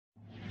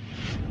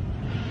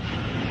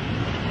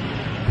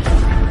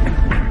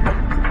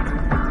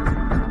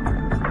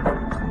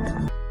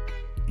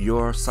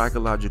your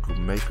psychological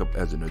makeup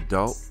as an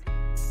adult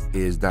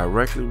is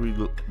directly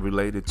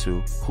related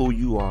to who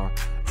you are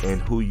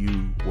and who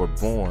you were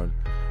born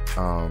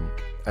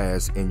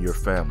as in your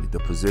family, the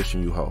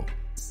position you hold.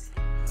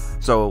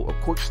 So a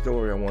quick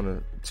story I want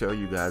to tell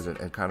you guys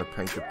and kind of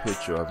paint the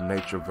picture of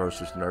nature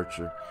versus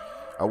nurture.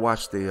 I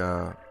watched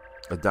a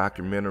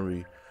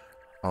documentary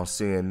on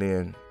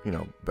CNN,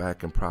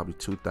 back in probably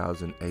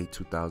 2008,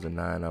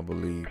 2009, I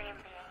believe,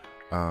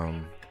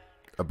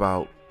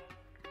 about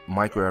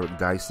Michael Eric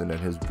Dyson and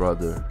his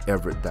brother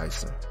Everett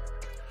Dyson.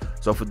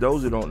 So for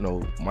those who don't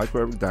know,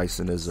 Michael Eric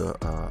Dyson is a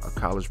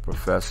college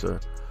professor,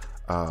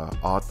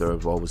 author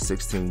of over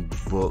 16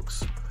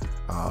 books,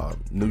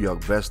 New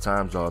York Best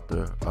Times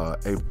author,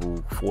 April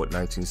 4th,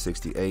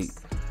 1968.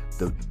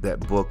 That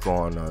book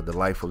on the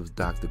life of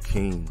Dr.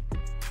 King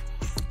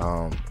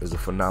is a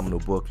phenomenal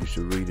book. You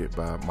should read it,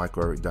 by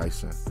Michael Eric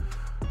Dyson.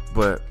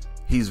 But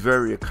he's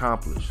very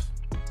accomplished.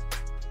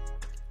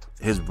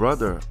 His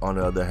brother, on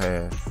the other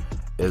hand,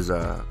 is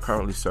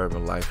currently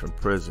serving life in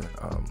prison.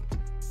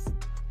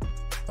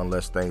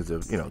 Unless things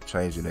have,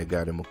 changed and they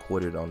got him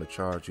acquitted on the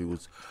charge. He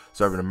was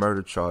serving a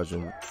murder charge,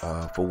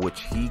 for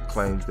which he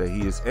claims that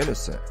he is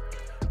innocent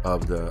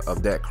of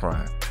that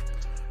crime.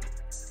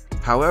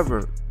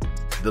 However,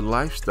 the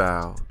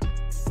lifestyle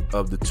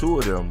of the two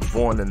of them,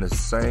 born in the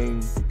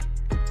same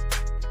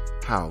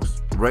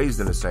house, raised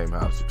in the same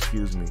house,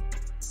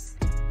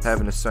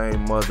 having the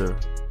same mother.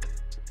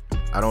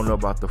 I don't know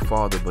about the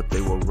father, but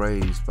they were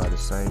raised by the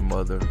same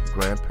mother,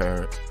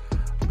 grandparents,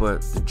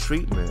 but the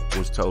treatment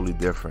was totally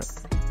different.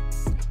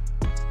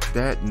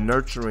 That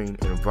nurturing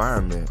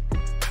environment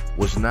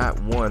was not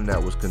one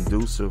that was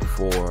conducive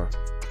for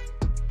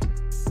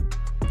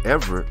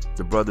Everett,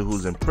 the brother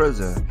who's in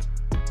prison,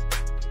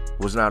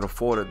 was not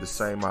afforded the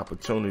same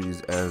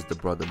opportunities as the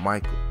brother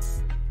Michael.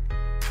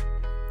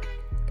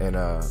 And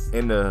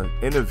in the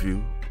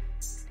interview,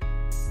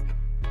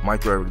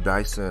 Michael Eric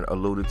Dyson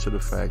alluded to the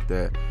fact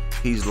that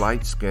he's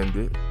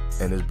light-skinned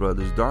and his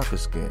brother's darker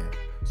skinned.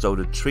 So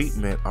the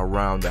treatment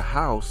around the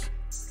house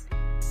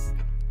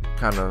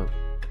kind of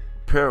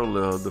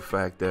paralleled the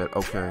fact that,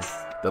 okay,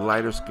 the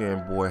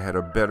lighter-skinned boy had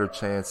a better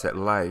chance at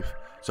life,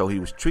 so he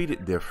was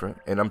treated different.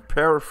 And I'm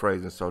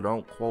paraphrasing, so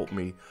don't quote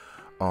me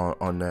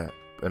on that.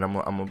 And I'm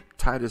going to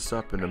tie this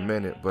up in a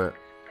minute, but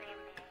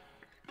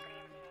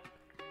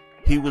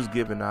he was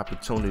given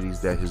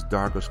opportunities that his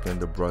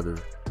darker-skinned brother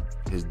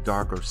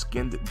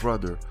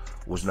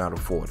was not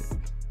afforded.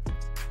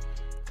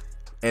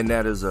 And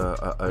that is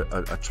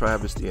a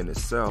travesty in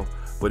itself,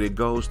 but it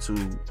goes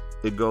to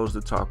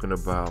talking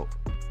about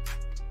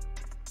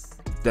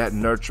that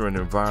nurturing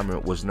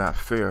environment was not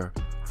fair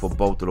for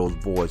both of those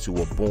boys who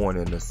were born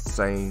in the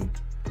same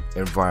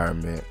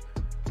environment,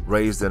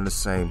 raised in the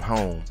same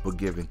home, but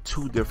given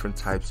two different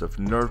types of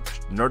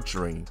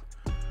nurturing.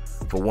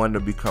 For one to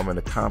become an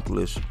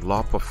accomplished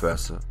law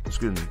professor,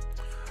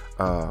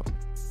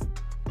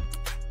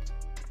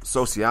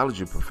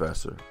 sociology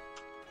professor,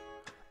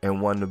 and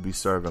one to be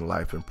serving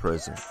life in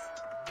prison.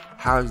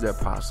 How is that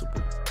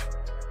possible?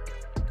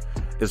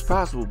 It's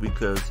possible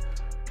because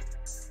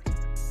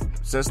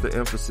since the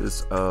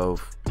emphasis of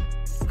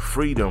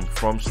freedom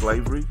from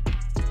slavery,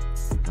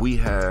 we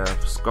have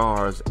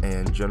scars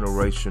and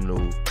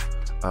generational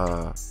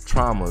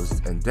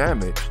traumas and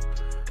damage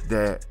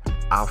that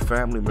our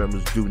family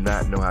members do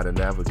not know how to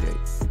navigate.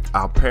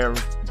 Our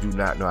parents do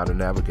not know how to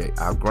navigate.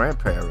 Our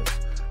grandparents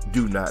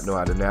do not know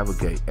how to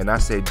navigate. And I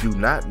say do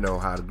not know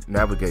how to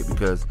navigate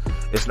because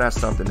it's not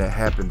something that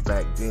happened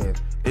back then.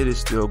 It is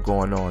still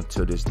going on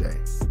to this day.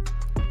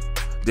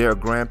 There are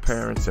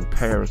grandparents and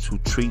parents who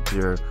treat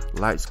their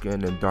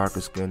light-skinned and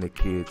darker-skinned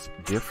kids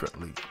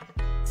differently.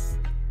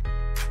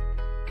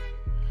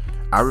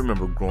 I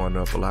remember growing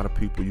up, a lot of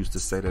people used to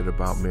say that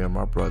about me and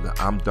my brother.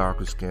 I'm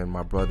darker skinned,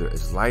 my brother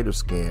is lighter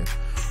skinned.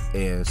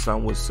 And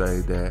some would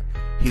say that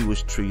he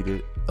was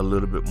treated a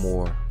little bit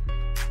more,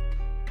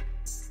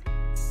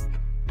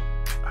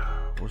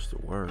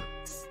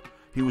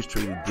 he was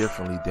treated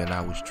differently than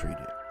I was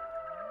treated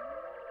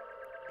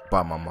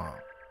by my mom,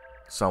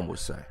 some would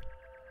say.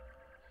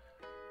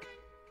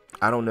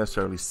 I don't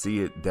necessarily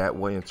see it that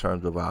way in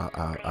terms of our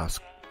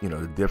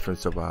the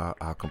difference of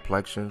our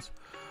complexions.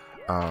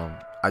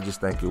 I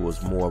just think it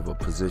was more of a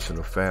position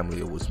of family.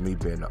 It was me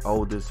being the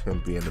oldest,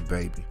 him being the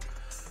baby.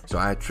 So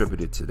I attribute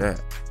it to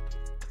that.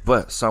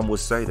 But some would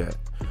say that.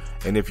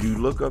 And if you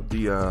look up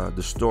the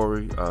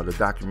story, the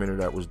documentary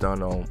that was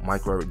done on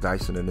Michael Eric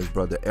Dyson and his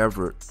brother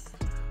Everett,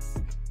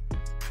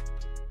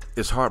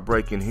 it's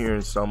heartbreaking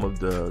hearing some of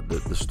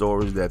the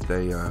stories that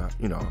they,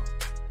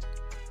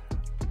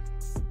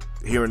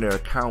 hearing their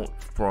account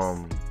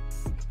from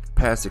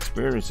past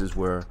experiences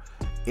where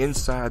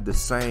inside the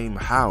same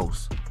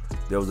house,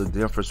 there was a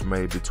difference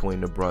made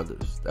between the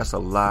brothers. That's a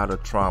lot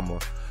of trauma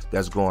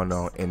that's going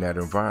on in that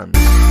environment.